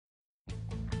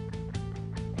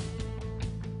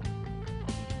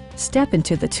Step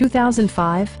into the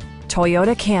 2005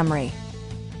 Toyota Camry.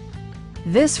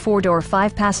 This four-door,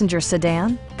 five-passenger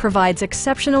sedan provides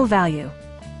exceptional value.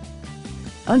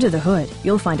 Under the hood,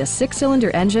 you'll find a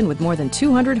six-cylinder engine with more than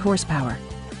 200 horsepower,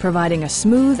 providing a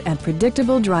smooth and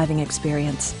predictable driving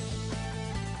experience.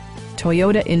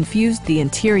 Toyota infused the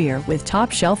interior with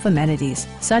top-shelf amenities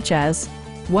such as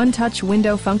one-touch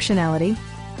window functionality,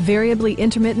 variably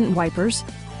intermittent wipers,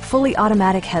 fully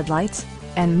automatic headlights,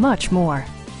 and much more.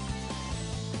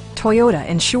 Toyota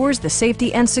ensures the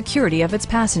safety and security of its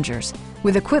passengers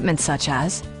with equipment such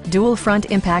as dual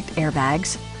front impact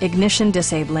airbags, ignition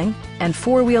disabling, and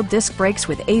four-wheel disc brakes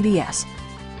with ABS.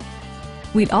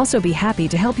 We'd also be happy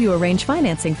to help you arrange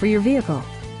financing for your vehicle.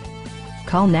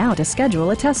 Call now to schedule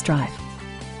a test drive.